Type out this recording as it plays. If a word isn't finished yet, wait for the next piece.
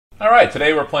All right,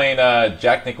 today we're playing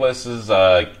Jack Nicklaus's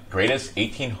Greatest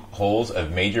 18 Holes of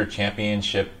Major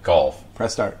Championship Golf.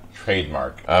 Press start.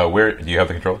 Trademark. Where do you have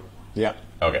the control? Yeah.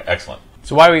 Okay, excellent.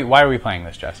 So why are we playing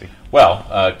this, Jesse? Well,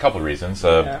 a couple of reasons.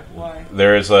 Why?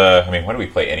 There's I mean, when do we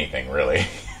play anything, really?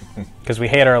 Because we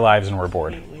hate our lives and we're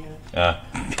bored.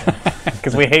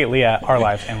 Because we hate Leah, our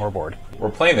lives, and we're bored. We're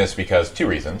playing this because two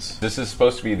reasons. This is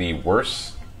supposed to be the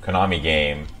worst Konami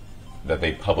game that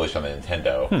they published on the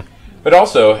Nintendo. But it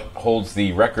also holds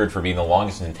the record for being the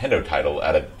longest Nintendo title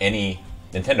out of any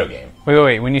Nintendo game.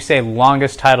 Wait. When you say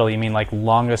longest title, you mean like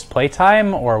longest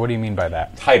playtime, or what do you mean by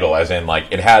that? Title, as in like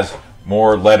it has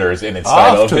more letters in its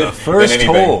title Off to the first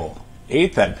hole.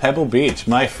 8th at Pebble Beach.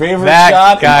 My favorite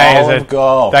shot in all of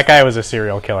golf. That guy was a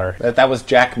serial killer. That was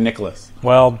Jack Nicklaus.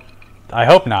 Well, I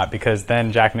hope not, because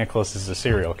then Jack Nicklaus is a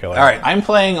serial killer. All right, I'm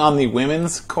playing on the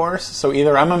women's course, so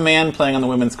either I'm a man playing on the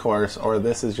women's course, or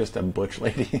this is just a butch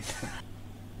lady.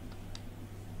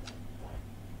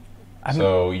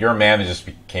 So you're a man that just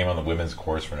came on the women's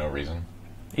course for no reason?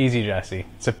 Easy, Jesse.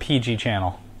 It's a PG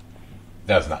channel.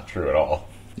 That's not true at all.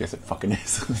 Yes, it fucking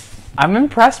is. I'm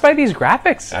impressed by these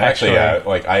graphics, actually.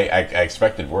 I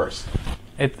expected worse.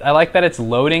 I like that it's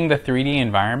loading the 3D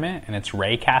environment and it's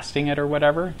ray casting it or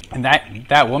whatever. And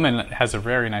that woman has a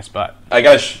very nice butt. I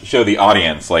gotta show the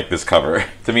audience like this cover.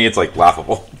 To me, it's like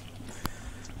laughable.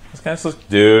 This guy's looks,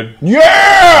 dude.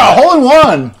 Yeah, hole in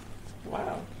one.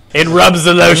 Wow. It rubs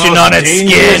the lotion on its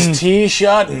skin. Tee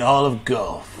shot in all of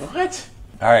golf. What?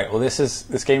 All right. Well,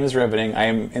 this game is riveting. I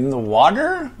am in the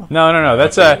water. No.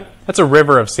 That's a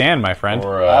river of sand, my friend.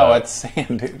 Or, oh, it's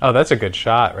sand. Dude. Oh, that's a good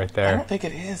shot right I there. don't think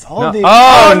it is. No. These.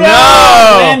 Oh,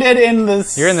 no! Landed in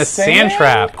the. You're in the sand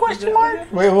trap. Question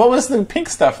mark. Wait, what was the pink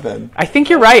stuff then? I think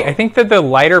you're right. I think that the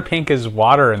lighter pink is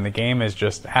water, and the game is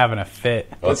just having a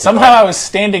fit. But somehow I was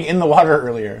standing in the water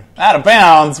earlier. Out of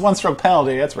bounds. 1-stroke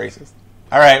penalty. That's racist.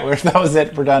 All right, that was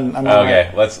it. We're done.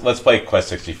 Okay, let's play Quest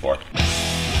 64.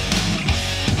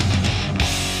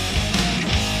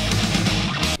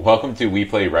 Welcome to We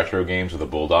Play Retro Games with a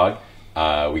Bulldog.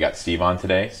 We got Steve on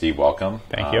today. Steve, welcome.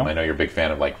 Thank you. I know you're a big fan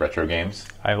of like retro games.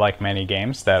 I like many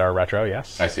games that are retro,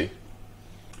 yes. I see.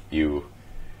 You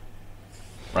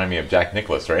remind me of Jack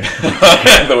Nicklaus right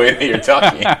now, the way that you're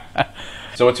talking.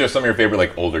 So what's some of your favorite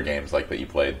like older games like that you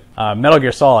played? Metal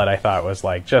Gear Solid I thought was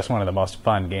like just one of the most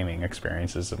fun gaming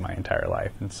experiences of my entire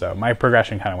life. And so my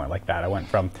progression kind of went like that. I went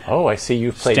from Oh, I see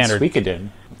you played standard Suikoden.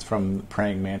 It's from the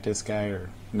Praying Mantis guy or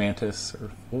Mantis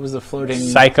or what was the floating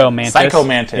Psycho Mantis. Psycho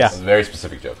Mantis. Yeah. It's a very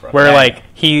specific joke, right? Where like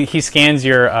he scans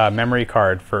your memory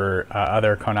card for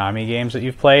other Konami games that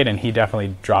you've played, and he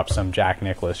definitely drops some Jack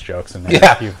Nicklaus jokes in there.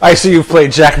 Yeah, I see you've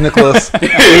played Jack Nicklaus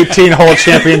 18-hole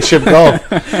championship golf.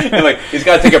 And, like he's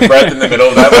got to take a breath in the middle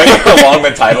of that, like how long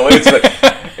the title is. It's like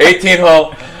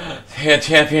 18-hole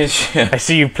championship. I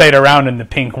see you played around in the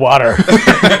pink water.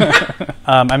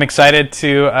 I'm excited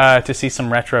to see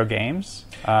some retro games.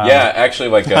 Yeah, actually,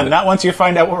 like not once you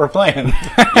find out what we're playing.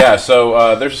 Yeah,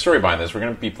 so there's a story behind this. We're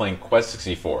going to be playing Quest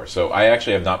 64. So I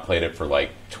actually have not played it for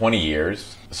like 20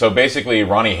 years. So basically,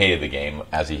 Ronnie hated the game,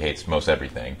 as he hates most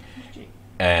everything.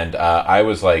 And I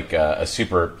was like a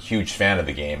super huge fan of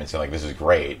the game and said, like, this is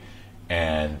great.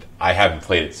 And I haven't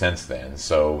played it since then.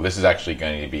 So this is actually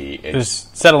going to be... There's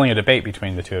settling a debate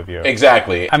between the two of you.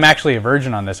 Exactly. I'm actually a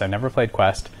virgin on this. I've never played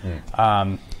Quest.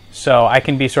 So I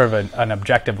can be sort of an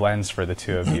objective lens for the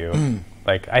two of you.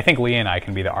 Like, I think Leah and I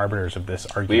can be the arbiters of this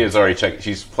argument. Leah's already checked.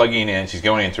 She's plugging in. She's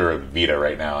going into her Vita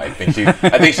right now. I think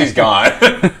she's gone.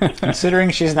 Considering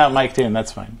she's not mic'd in,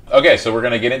 that's fine. Okay, so we're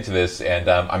going to get into this, and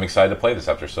I'm excited to play this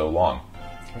after so long.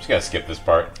 I'm just going to skip this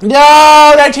part.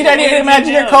 No! 1998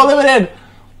 Imagineer Code Limited!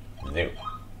 New.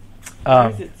 Why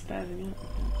is it spazzing out?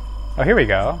 Oh, here we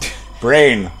go.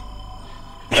 Brain.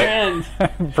 And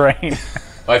Brain.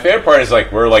 My favorite part is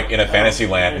like we're like in a fantasy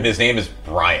land, and his name is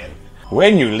Brian.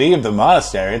 When you leave the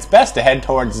monastery, it's best to head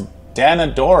towards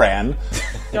Danadoran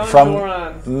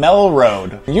from Mel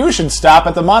Road. You should stop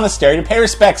at the monastery to pay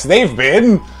respects. They've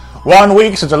been 1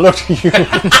 week since I looked at you.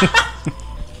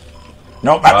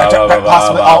 Nope.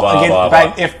 Possibly.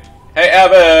 Hey,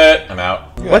 Abbott! I'm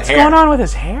out. What's going on with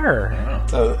his hair?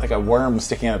 It's like a worm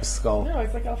sticking out of his skull. no,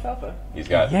 it's like alfalfa. He's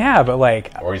got, Yeah, but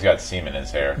like or he's got semen in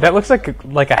his hair. that looks like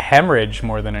a hemorrhage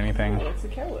more than anything. It's a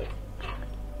cowlick.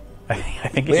 I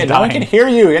think he's Yeah, dying. no one can hear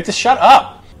you. You have to shut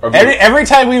up. Or Every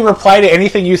time we reply to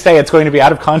anything you say, it's going to be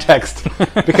out of context.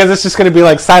 Because it's just going to be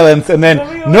like silence, and then,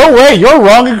 no way, you're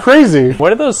wrong and crazy.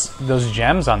 What are those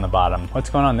gems on the bottom? What's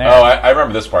going on there? Oh, I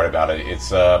remember this part about it.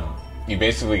 It's you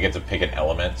basically get to pick an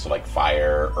element, so like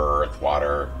fire, earth,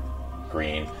 water,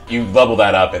 green. You level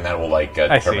that up, and that will like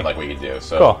determine like what you do.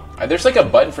 So cool. There's like a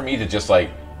button for me to just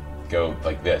like go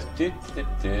like this.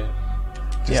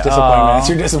 Just disappointment. It's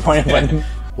your disappointment button.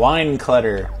 Wine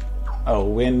clutter. Oh,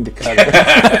 wind cutter.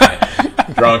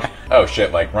 Drunk. Oh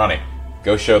shit! Like Ronnie,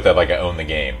 go show that like I own the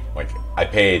game. Like I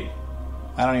paid.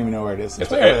 I don't even know where it is. It's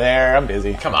It's way okay. over there. I'm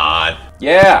busy. Come on.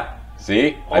 Yeah.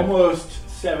 See? Almost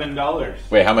 $7.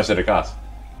 Wait, how much did it cost?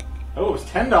 Oh, it was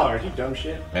 $10. You dumb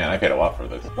shit. Man, I paid a lot for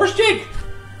this. Where's Jake?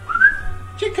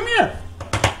 Jake, come here.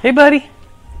 Hey, buddy.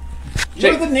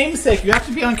 You're the namesake. You have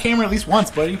to be on camera at least once,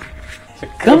 buddy.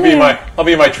 Come here. I'll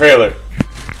be in my trailer.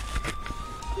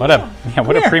 What a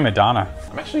prima donna.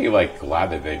 I'm actually like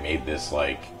glad that they made this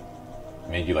like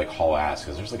made you like haul ass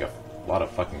because there's like a lot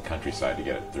of fucking countryside to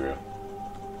get it through.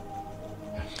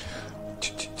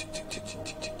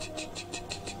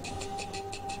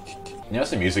 You know,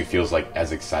 the music feels like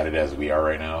as excited as we are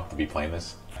right now to be playing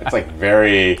this. It's like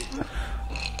very.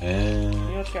 You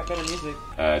know it's got better music.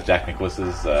 Jack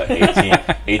Nicklaus's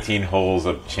 18 holes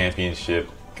of championship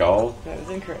golf. That is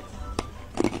incorrect.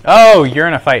 Oh, you're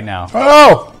in a fight now.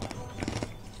 Oh!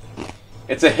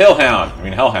 It's a hellhound.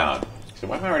 Hellhound. So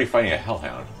why am I already fighting a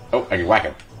hellhound? Oh, I can whack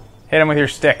him. Hit him with your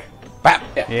stick. Bap.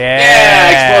 Yeah.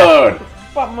 Yeah. Explode.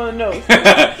 Pop him on the nose.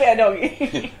 Bad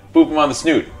doggy. Boop him on the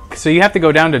snoot. So you have to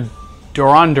go down to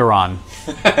Duran. Duran,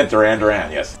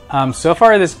 yes. So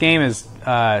far, this game is.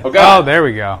 God. Oh, there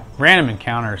we go. Random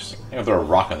encounters. I'm gonna throw a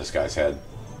rock on this guy's head.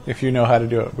 If you know how to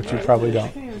do it, which you probably I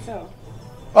don't. can't even tell.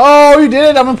 Oh, you did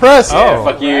it! I'm impressed. Yeah, Oh.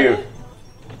 fuck you.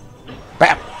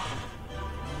 Bap.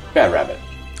 Bad rabbit.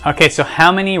 Okay, so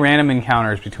how many random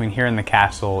encounters between here and the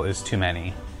castle is too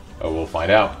many? Oh, we'll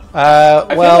find out. Well,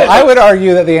 that- I would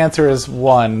argue that the answer is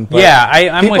 1. But Yeah,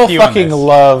 I'm people with you on fucking this.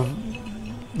 love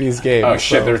these games. Oh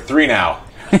shit, so- there are 3 now.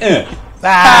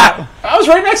 Ah! I was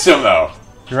right next to him though.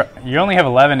 You only have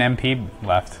 11 MP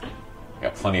left.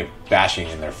 Got plenty of bashing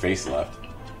in their face left.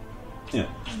 Yeah.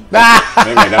 Ah!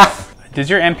 Maybe I don't. Does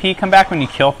your MP come back when you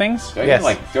kill things? Do I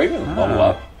Yes. even level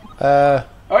up? Uh,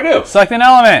 Oh, I do. Select an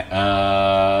element.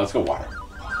 Let's go water.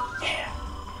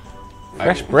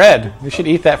 fresh bread. You should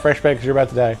eat that fresh bread because you're about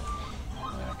to die.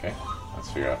 Okay, let's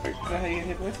figure out. Is that how you get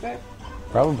hit voice back?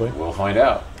 Probably. We'll find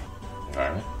out.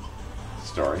 Environment,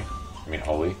 story.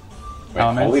 Holy. Wait,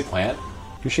 Elements. holy plant.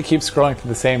 You should keep scrolling through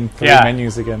the same 3 Yeah.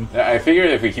 menus again. I figured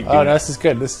if we keep. Oh, doing no, this is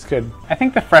good. This is good. I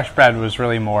think the fresh bread was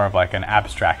really more of like an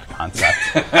abstract concept.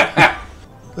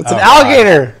 It's an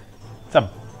alligator.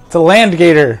 It's a land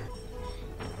gator.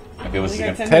 I feel this is You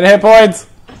got gonna, 10 hit points.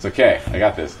 it's okay. I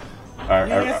got this. All right,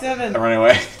 You got 7. I'm running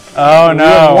away. Oh You no!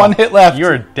 have 1 hit left.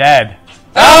 You're dead.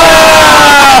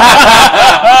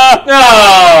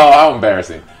 No! How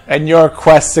embarrassing. And your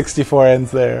quest 64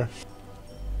 ends there.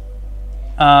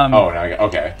 Oh, now I got.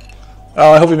 Okay.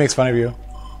 Oh, I hope he makes fun of you.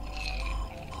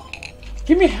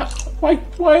 Give me.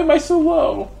 Why am I so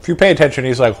low? If you pay attention,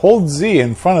 he's like, hold Z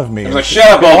in front of me. I was like, shut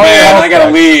up, old man. I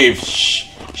gotta leave. Shh.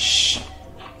 Shh.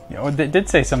 It did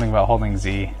say something about holding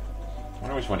Z. I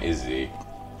wonder which one is Z.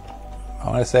 I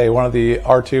want to say one of the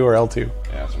R2 or L2. Yeah,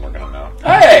 that's what I'm working on now.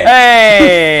 Hey!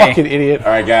 Hey! Fucking idiot.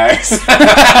 All right, guys.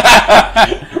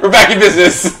 We're back in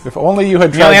business. If only you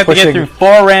had You only tried have to get pushing. through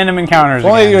 4 random encounters. If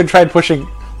only again. you had tried pushing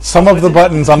some of the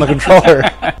buttons on the controller.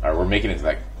 All right, we're making it to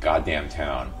that goddamn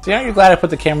town. So, aren't you glad I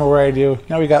put the camera where I do? You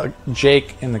know, we got like,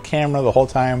 Jake in the camera the whole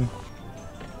time.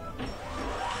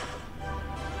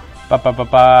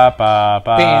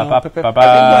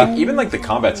 Even like the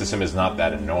combat system is not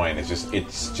that annoying.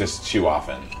 It's just too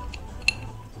often.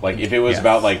 Like if it was Yes.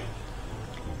 about like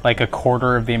like a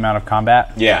quarter of the amount of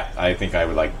combat. yeah, I think I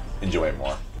would like enjoy it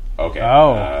more. Okay.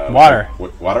 Oh, water.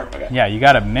 Water. Okay. Yeah, you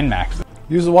got to min max.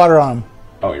 Use the water on him.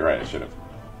 Oh, you're right. I should have.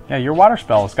 Yeah, your water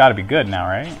spell has got to be good now,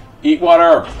 right? Eat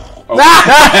water. Oh.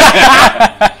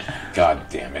 God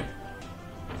damn it.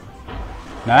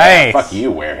 Nice. Fuck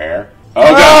you, wear hair.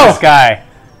 Oh god. This guy,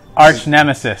 arch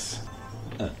nemesis.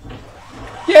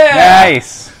 Yeah.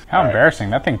 Nice. How All right. embarrassing!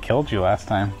 That thing killed you last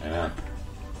time. I know.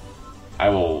 I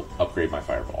will upgrade my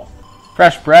fireball.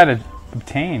 Fresh bread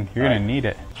obtained. You're All gonna right. need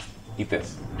it. Eat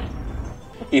this.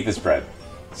 Eat this bread.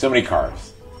 So many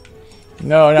carbs.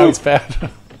 No, Boop. it's bad.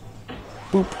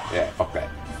 Boop. Yeah, fuck that.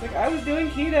 It's like, I was doing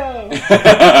keto.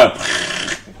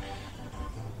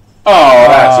 Oh,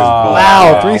 that's just bull.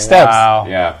 Wow, Yeah. 3 steps. Wow.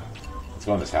 Yeah. Let's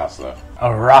go in this house, though.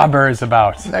 A robber is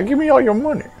about. Now give me all your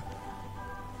money.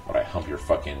 Would I hump your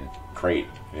fucking crate?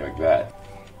 You like that?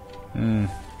 In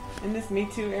this Me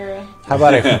Too era. How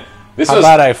about I? This How was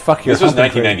about I fuck your this was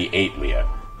humping crate? 1998, Leah.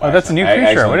 Oh, that's a new I creature.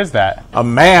 actually- What is that? A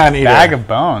man eater. Bag of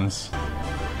bones.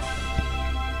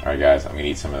 All right, guys. I'm gonna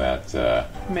eat some of that.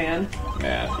 Man.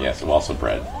 Man, yes, also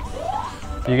bread.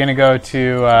 You gonna go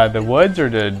to the woods or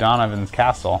to Donovan's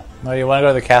castle? No, you want to go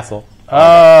to the castle.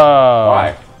 Oh.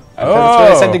 Why? I That's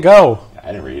where I said to go. I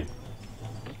didn't read.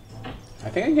 I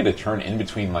think I get a turn in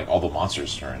between like all the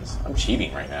monsters' turns. I'm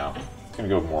cheating right now. It's gonna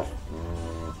go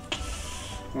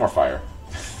more fire.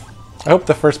 I hope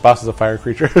the first boss is a fire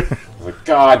creature. I was like,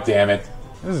 God damn it!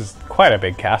 This is quite a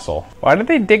big castle. Why did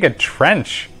they dig a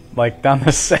trench like down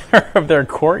the center of their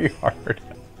courtyard?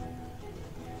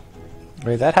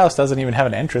 Wait, that house doesn't even have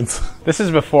an entrance. This is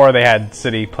before they had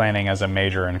city planning as a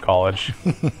major in college.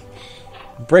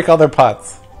 Break all their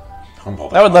pots.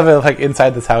 Humboldt. I would love it if, like,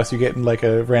 inside this house you get in, like,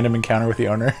 a random encounter with the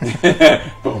owner.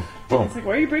 Boom, boom. It's like,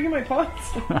 why are you breaking my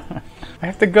pots? I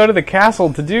have to go to the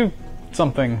castle to do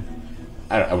something.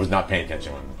 I was not paying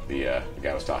attention when the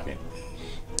guy was talking.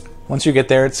 Once you get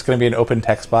there, it's going to be an open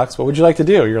text box. What would you like to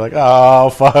do? You're like, oh,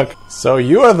 fuck. So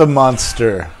you are the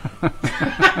monster.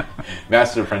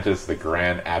 Master Apprentice, the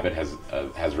Grand Abbot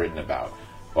has written about.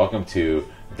 Welcome to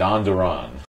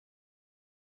Dondoran.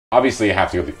 Obviously, you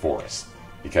have to go through forest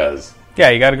because. Yeah,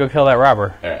 you gotta go kill that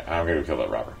robber. Alright, I'm gonna go kill that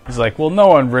robber. He's like, well, no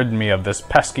one rid me of this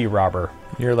pesky robber.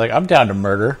 You're like, I'm down to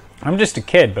murder. I'm just a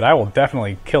kid, but I will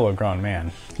definitely kill a grown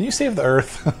man. Can you save the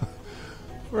Earth?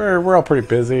 We're all pretty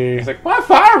busy. He's like, my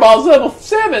fireball's level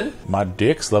 7! My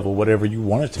dick's level whatever you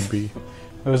want it to be.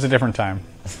 It was a different time.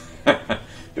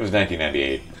 It was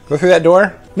 1998. Go through that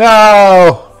door?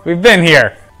 No! We've been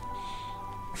here.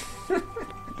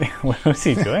 What was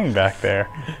he doing back there?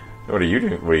 What are you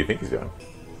doing? What do you think he's doing?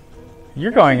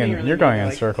 You're going in. really You're going in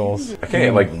like- circles.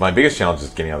 Okay, like, my biggest challenge is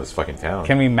getting out of this fucking town.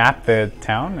 Can we map the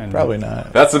town? And Probably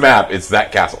not. That's the map. It's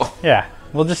that castle. Yeah,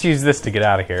 we'll just use this to get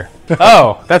out of here.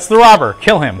 Oh, that's the robber.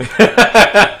 Kill him.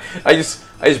 I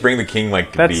just bring the king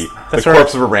like to That's- be that's the right.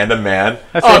 corpse of a random man.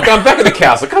 That's Oh, right. I'm back in the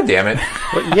castle. God damn it!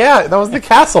 But yeah, that was the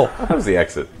castle. That was the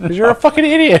exit. 'Cause you're a fucking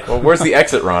idiot. Well, where's the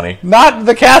exit, Ronnie? Not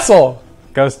the castle.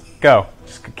 Go.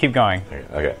 Just keep going.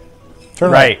 Okay.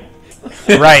 Turn Right.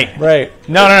 Right. Right.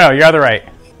 No. You're on the right.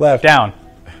 Left. Down.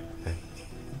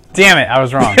 Damn it! I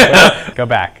was wrong. Go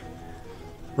back.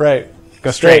 Right.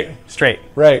 Go straight. Straight.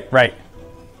 Right. Right.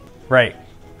 Right.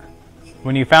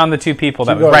 When you found the two people,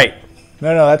 that Keep was going. right.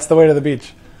 No, that's the way to the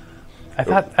beach. I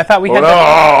thought we Oh had.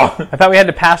 no! I thought we had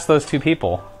to pass those two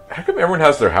people. How come everyone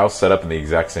has their house set up in the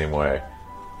exact same way?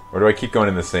 Or do I keep going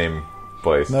in the same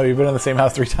place? No, you've been in the same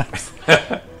house 3 times.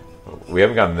 We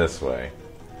haven't gone this way.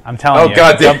 I'm telling Oh, you.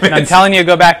 God damn it. I'm telling you,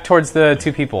 go back towards the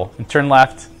two people and turn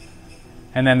left.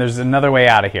 And then there's another way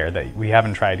out of here that we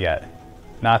haven't tried yet.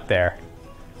 Not there.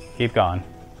 Keep going.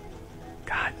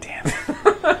 God damn it.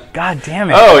 God damn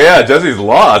it. Oh yeah, Jesse's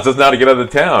lost. Doesn't know how to get out of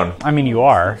the town. I mean, you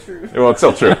are. Well, it's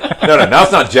still true. No, now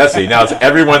it's not Jesse. Now it's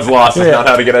everyone's lost. Doesn't know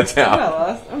how to get out of I'm town. not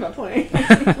lost. I'm not playing.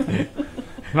 I'm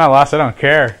not lost. I don't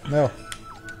care. No.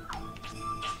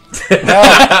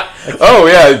 Oh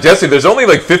yeah, Jesse. There's only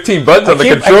like 15 buttons on the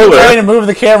I keep controller. trying to move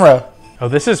the camera. Oh,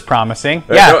 this is promising.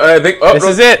 Yeah. No, I think. Oh, This no.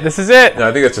 is it. This is it. No,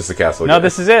 I think that's just the castle. No, again.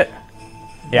 this is it.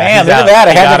 Yeah, Man, he's look out. at that.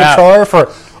 I He had got the out. controller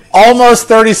for almost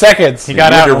 30 seconds. He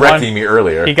got You out were in directing one. me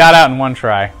earlier. He got out in one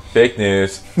try. Fake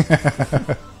news.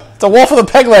 It's a wolf with a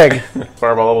peg leg.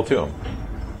 Fireball level 2 him.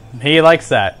 He likes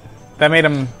that. That made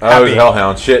him Oh, happy. he's a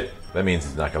hellhound. Shit. That means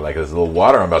he's not gonna like this little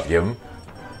water I'm about to give him.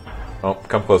 Oh,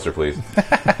 come closer, please.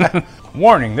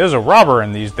 Warning, there's a robber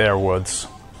in these there woods.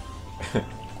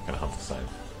 Gonna hump the sign.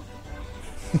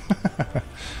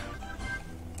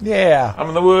 Yeah. I'm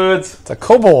in the woods. It's a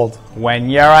kobold. When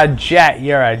you're a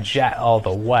jet all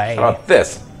the way. How about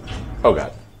this? Oh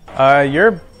god.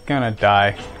 You're gonna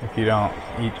die if you don't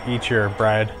eat your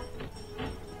bread.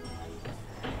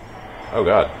 Oh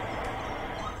god.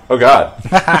 Oh god.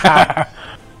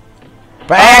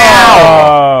 Bam!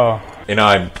 Oh, You know,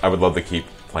 I would love to keep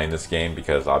playing this game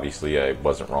because obviously I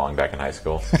wasn't wrong back in high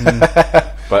school.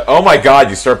 But oh my god,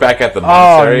 you start back at the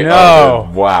monastery. no.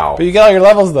 Wow. But you get all your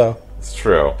levels, though. It's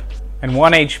true. and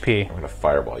 1 HP. I'm gonna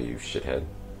fireball you, shithead.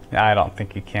 I don't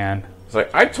think you can. It's like,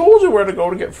 I told you where to go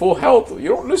to get full health. You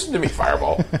don't listen to me,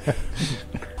 fireball.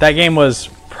 That game was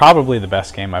probably the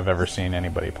best game I've ever seen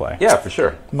anybody play. Yeah, for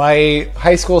sure. My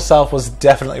high school self was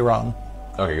definitely wrong.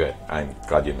 Okay, good. I'm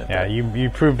glad you admit Yeah, that. you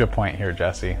proved a point here,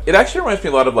 Jesse. It actually reminds me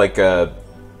a lot of like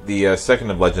the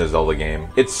second of Legend of Zelda game.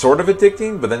 It's sort of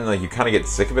addicting, but then like you kind of get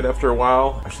sick of it after a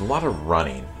while. There's a lot of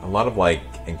running, a lot of like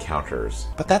encounters.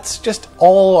 But that's just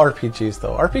all RPGs,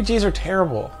 though. RPGs are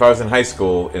terrible. If I was in high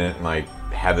school and I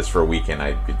had this for a weekend,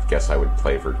 I guess I would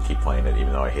keep playing it,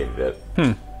 even though I hated it.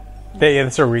 Yeah,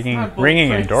 that's a ringing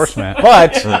endorsement.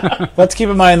 But let's keep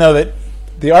in mind, though, that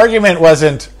the argument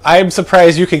wasn't, I'm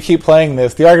surprised you can keep playing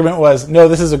this. The argument was, no,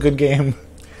 this is a good game.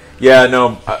 Yeah,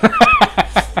 no,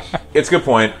 it's a good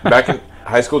point. Back in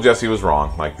high school, Jesse was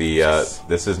wrong. Like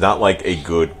this is not like a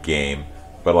good game.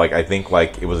 but like I think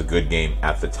like it was a good game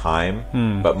at the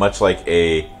time. But much like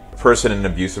a person in an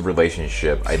abusive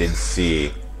relationship, I didn't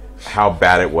see how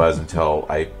bad it was until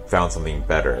I found something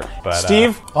better. But,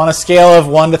 Steve, on a scale of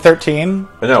 1 to 13,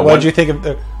 No, what did you think of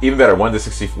the... Even better, 1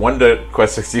 to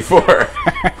Quest 64.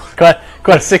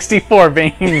 Quest 64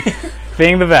 being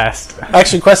the best.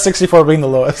 Actually, Quest 64 being the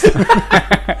lowest.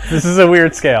 This is a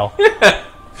weird scale,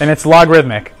 and it's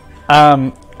logarithmic.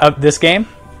 This game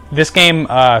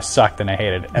sucked, and I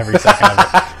hated every second of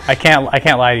it. I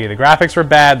can't lie to you. The graphics were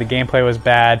bad, the gameplay was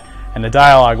bad, and the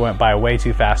dialogue went by way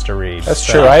too fast to read. That's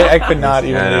true. I could not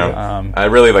even read it. I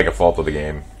really like a fault of the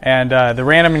game. And the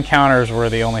random encounters were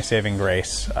the only saving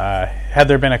grace. Had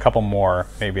there been a couple more,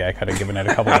 maybe I could have given it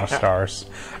a couple more stars.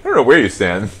 I don't know where you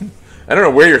stand. I don't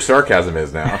know where your sarcasm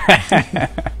is now.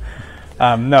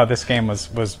 No, this game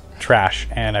was trash,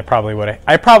 and I probably would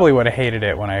have hated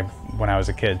it when I was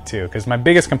a kid too. Because my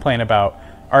biggest complaint about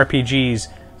RPGs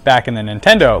back in the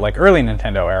Nintendo, like early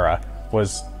Nintendo era,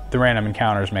 was the random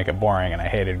encounters make it boring, and I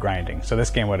hated grinding. So this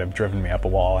game would have driven me up a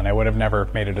wall, and I would have never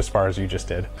made it as far as you just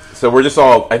did.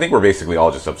 So I think we're basically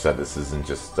all just upset this isn't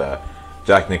just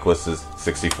Jack Nicklaus's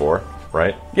 64,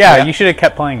 right? Yeah, you should have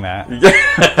kept playing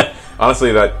that.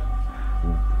 Honestly, that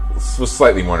was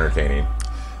slightly more entertaining.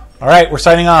 All right, we're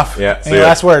signing off. Yeah, Any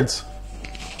last words?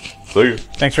 See you.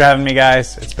 Thanks for having me,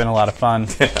 guys. It's been a lot of fun.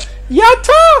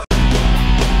 Yatta!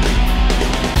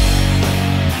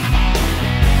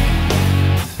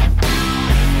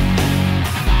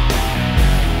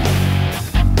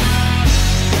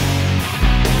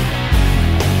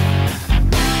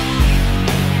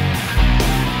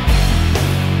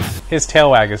 His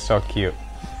tail wag is so cute.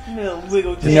 No,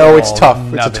 wiggle No, it's tough.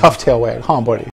 It's a Nothing. tough tail wag. Huh, buddy?